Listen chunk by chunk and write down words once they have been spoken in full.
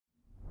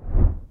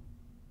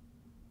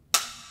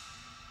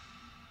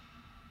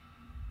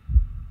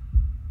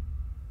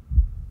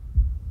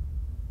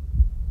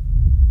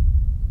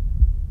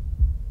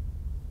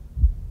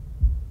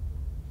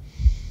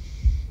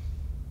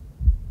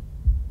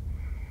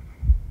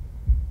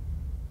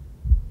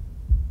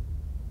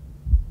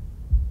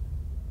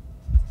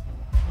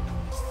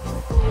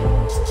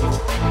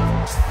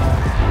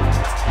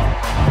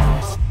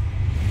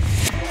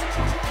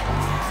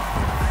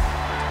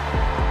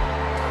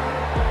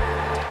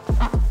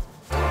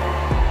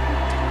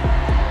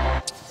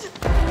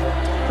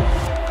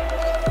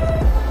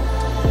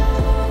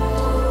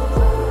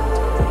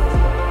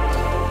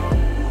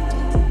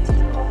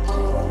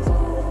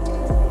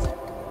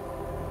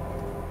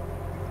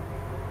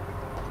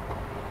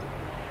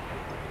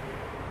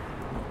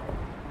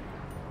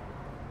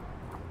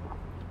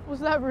Was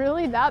that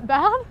really that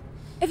bad?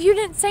 If you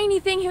didn't say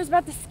anything, he was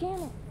about to scan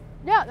it.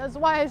 Yeah, that's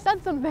why I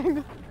said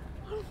something.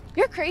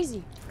 You're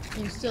crazy.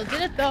 You still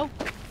did it though.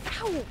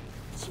 Ow,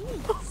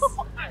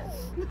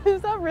 jeez.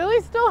 Is that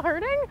really still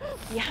hurting?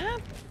 Yeah,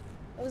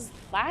 it was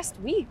last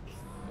week.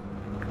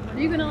 When are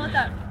you gonna let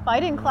that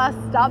fighting class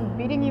stop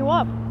beating you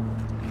up?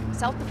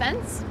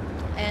 Self-defense,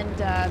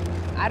 and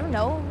I don't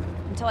know,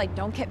 until I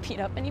don't get beat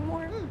up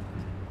anymore.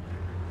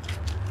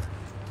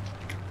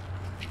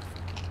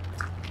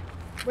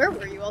 Where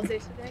were you all day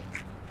today?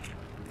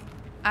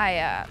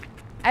 I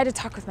had to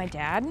talk with my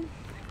dad.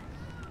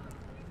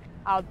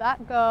 How'd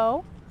that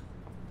go?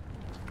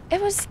 It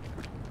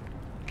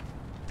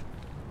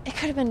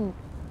could have been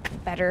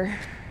better.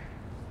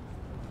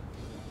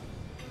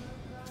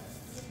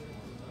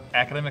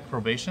 Academic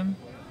probation?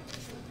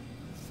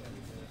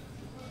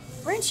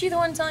 Weren't you the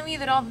one telling me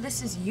that all of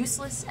this is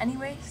useless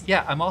anyways?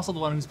 Yeah, I'm also the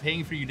one who's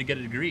paying for you to get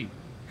a degree.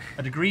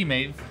 A degree,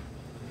 Maeve.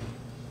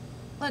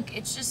 Look,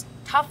 it's just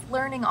tough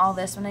learning all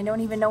this when I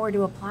don't even know where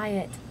to apply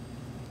it.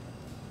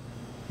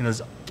 You know,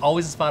 there's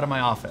always a spot in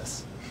my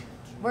office.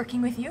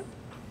 Working with you?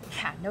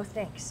 Yeah, no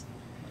thanks.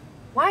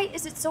 Why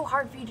is it so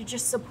hard for you to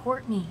just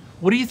support me?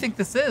 What do you think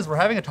this is? We're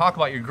having a talk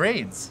about your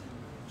grades.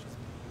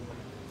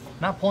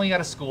 Not pulling you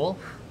out of school.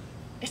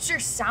 It sure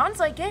sounds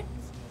like it.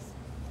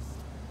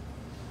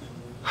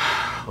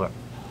 Look,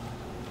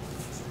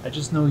 I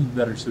just know you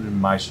better suited in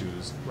my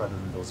shoes rather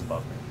than those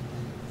above me.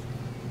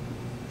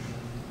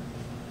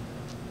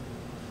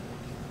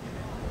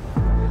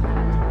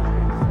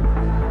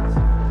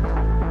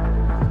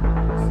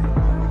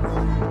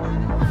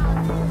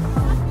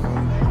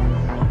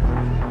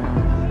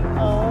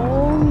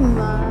 Oh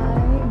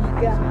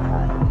my God.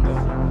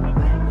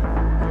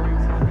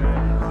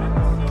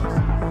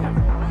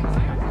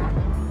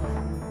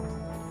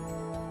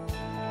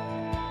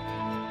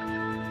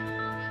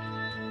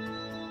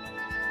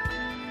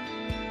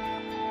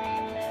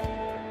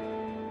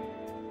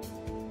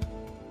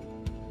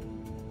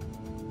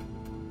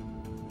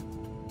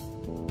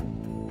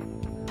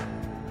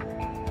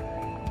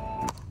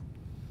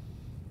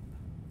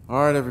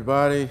 All right,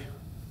 everybody,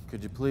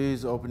 could you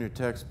please open your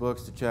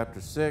textbooks to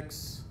chapter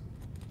 6?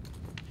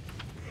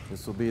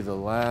 This will be the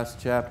last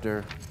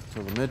chapter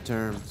till the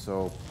midterm,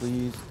 so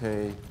please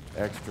pay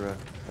extra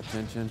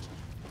attention.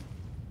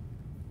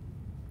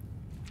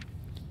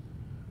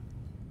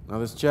 Now,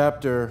 this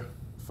chapter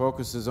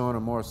focuses on a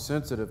more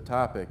sensitive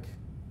topic,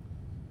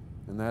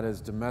 and that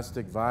is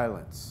domestic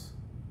violence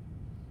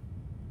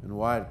and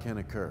why it can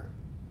occur.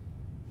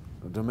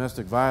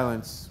 Domestic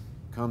violence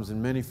comes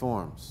in many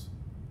forms,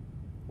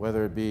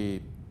 whether it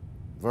be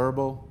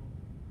verbal,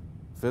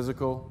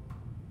 physical,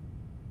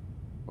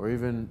 or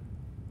even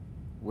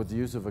with the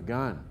use of a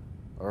gun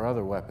or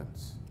other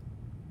weapons.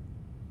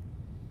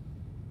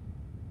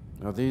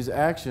 Now, these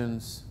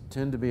actions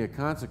tend to be a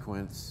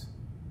consequence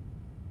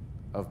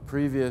of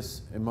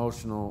previous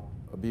emotional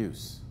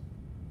abuse,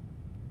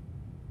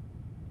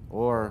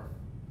 or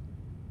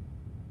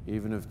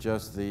even if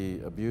just the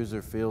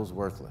abuser feels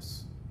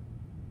worthless.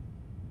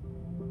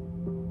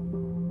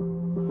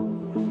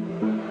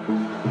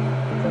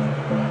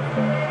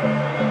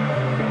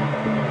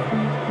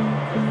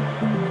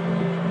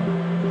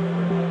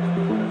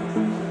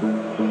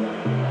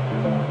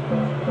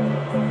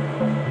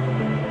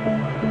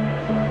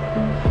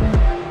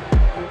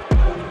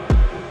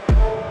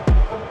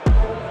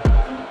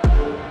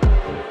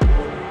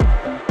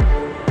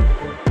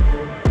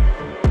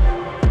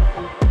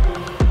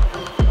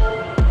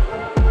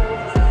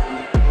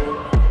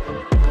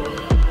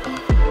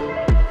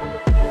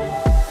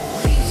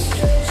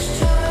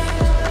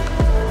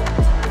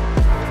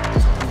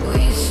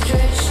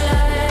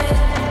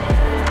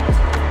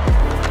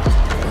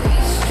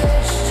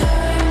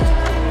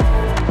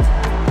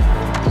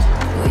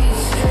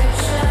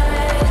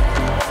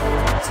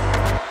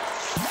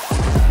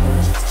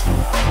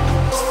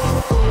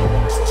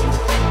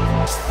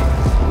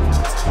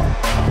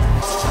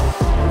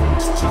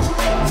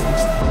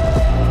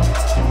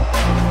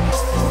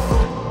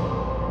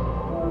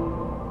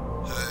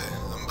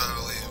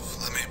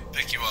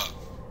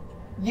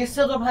 You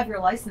still don't have your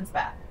license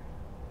back.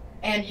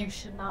 And you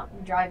should not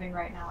be driving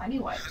right now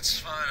anyway. It's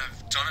fine,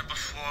 I've done it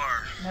before.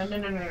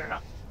 No.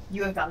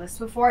 You have done this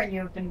before and you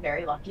have been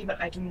very lucky, but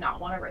I do not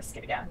want to risk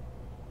it again.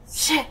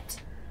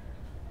 Shit!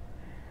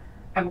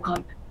 I will call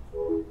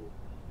you.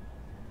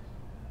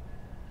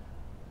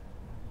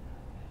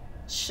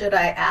 Should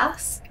I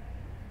ask?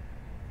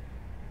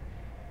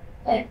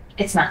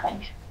 It's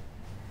nothing.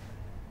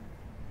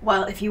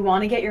 Well, if you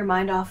want to get your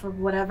mind off of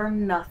whatever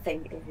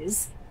nothing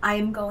is, I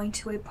am going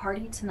to a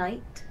party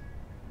tonight.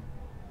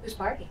 Whose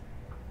party?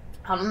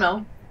 I don't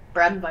know.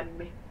 Brad invited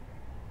me.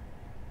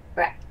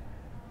 Brad.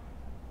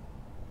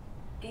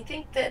 Do you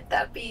think that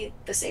that'd be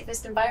the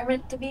safest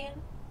environment to be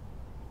in?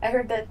 I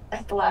heard that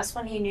at the last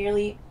one he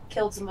nearly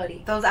killed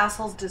somebody. Those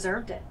assholes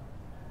deserved it.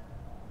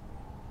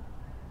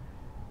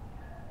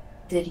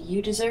 Did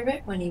you deserve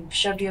it when he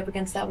shoved you up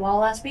against that wall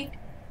last week?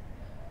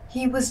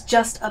 He was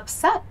just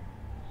upset.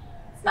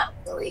 It's not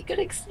really a good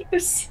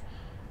excuse.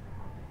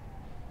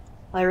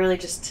 Well, I really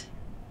just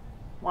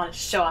wanted to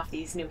show off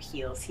these new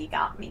heels he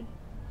got me.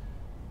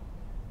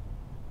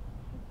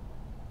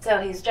 So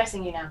he's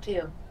dressing you now,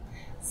 too.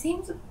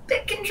 Seems a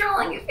bit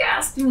controlling if you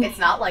ask me. It's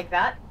not like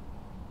that.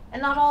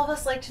 And not all of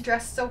us like to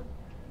dress so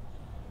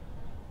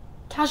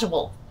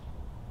casual.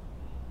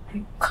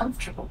 I'm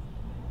comfortable.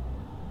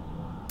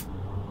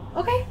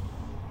 Okay.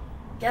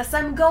 Guess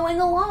I'm going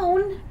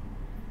alone.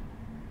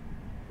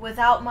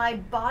 Without my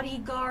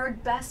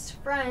bodyguard best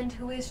friend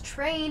who is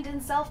trained in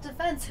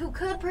self-defense, who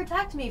could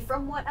protect me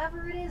from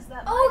whatever it is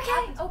that might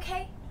happen.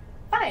 Okay.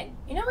 Fine.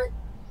 You know what?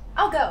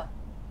 I'll go.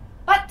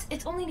 But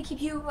it's only to keep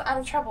you out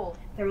of trouble.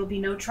 There will be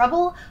no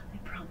trouble, I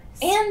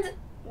promise. And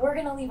we're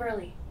gonna leave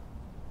early.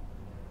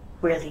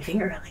 We're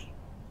leaving early.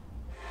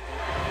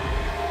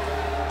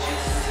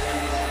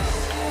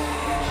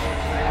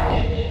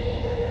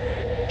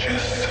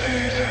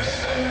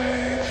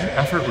 Is your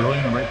effort really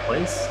in the right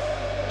place?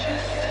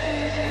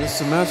 This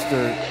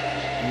semester,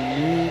 you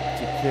need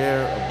to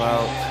care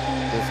about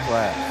this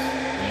class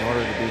in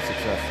order to be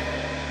successful.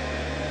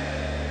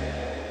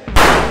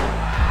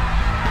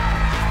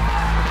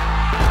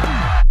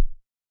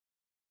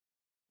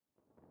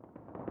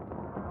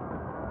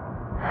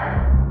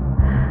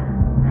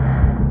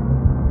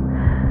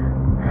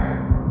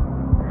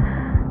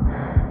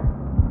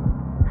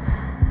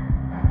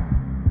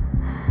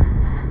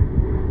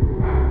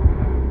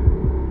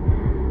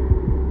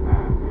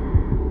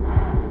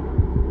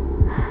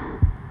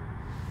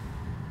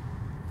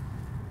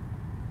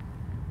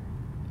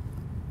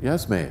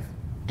 Yes, Maeve.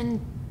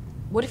 And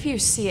what if you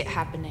see it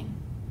happening?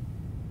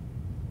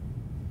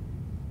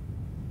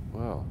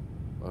 Well,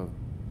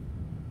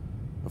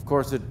 of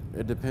course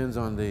it depends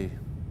on the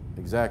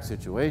exact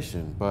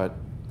situation, but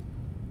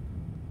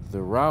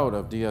the route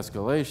of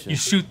de-escalation... You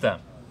shoot them.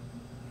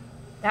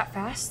 That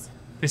fast?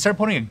 They start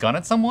pointing a gun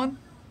at someone?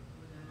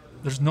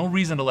 There's no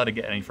reason to let it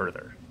get any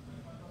further.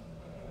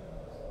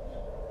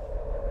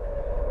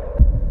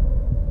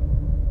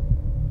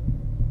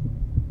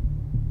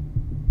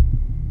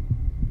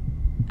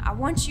 I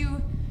want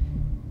you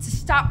to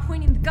stop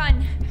pointing the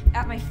gun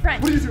at my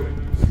friend. What are you doing?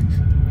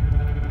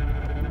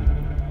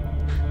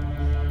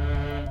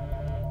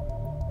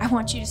 I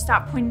want you to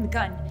stop pointing the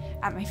gun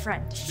at my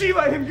friend. She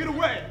let him get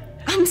away!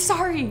 I'm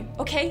sorry,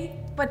 okay?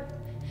 But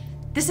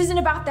this isn't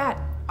about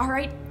that, all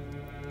right?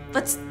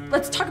 Let's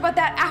talk about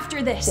that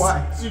after this.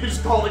 Why? So you can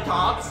just call the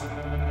cops?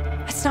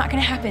 That's not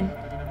gonna happen,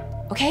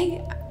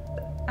 okay?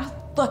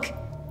 Look,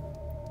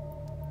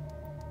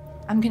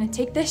 I'm gonna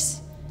take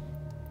this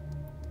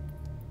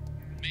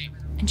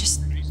and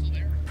just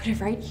put it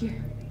right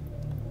here.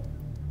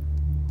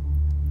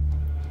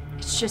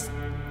 It's just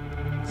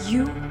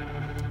you,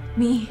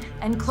 me,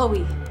 and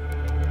Chloe.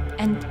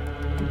 And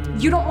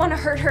you don't want to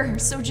hurt her,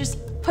 so just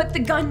put the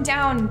gun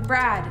down,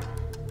 Brad.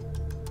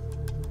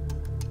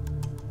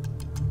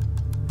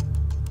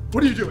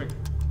 What are you doing?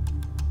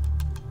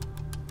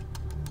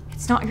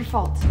 It's not your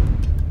fault.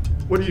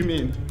 What do you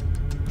mean?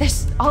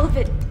 All of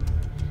it.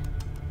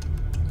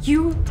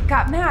 You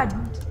got mad.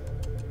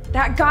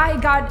 That guy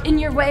got in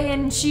your way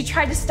and she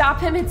tried to stop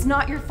him. It's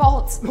not your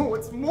fault. No,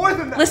 it's more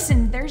than that.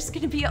 Listen, there's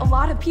gonna be a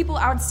lot of people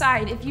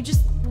outside. If you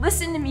just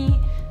listen to me,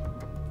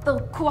 they'll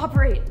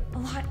cooperate a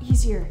lot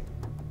easier.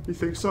 You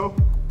think so?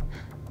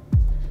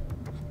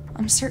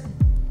 I'm certain.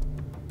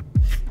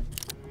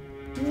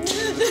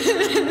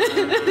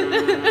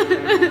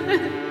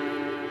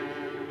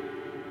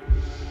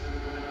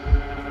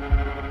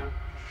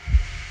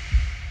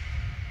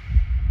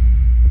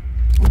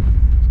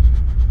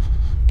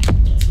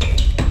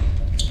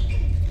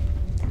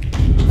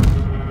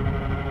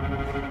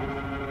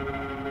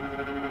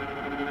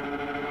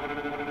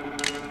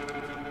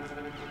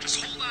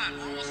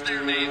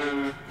 There,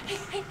 Maeve.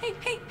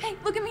 Hey,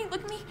 look at me.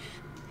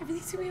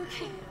 Everything's gonna be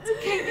okay.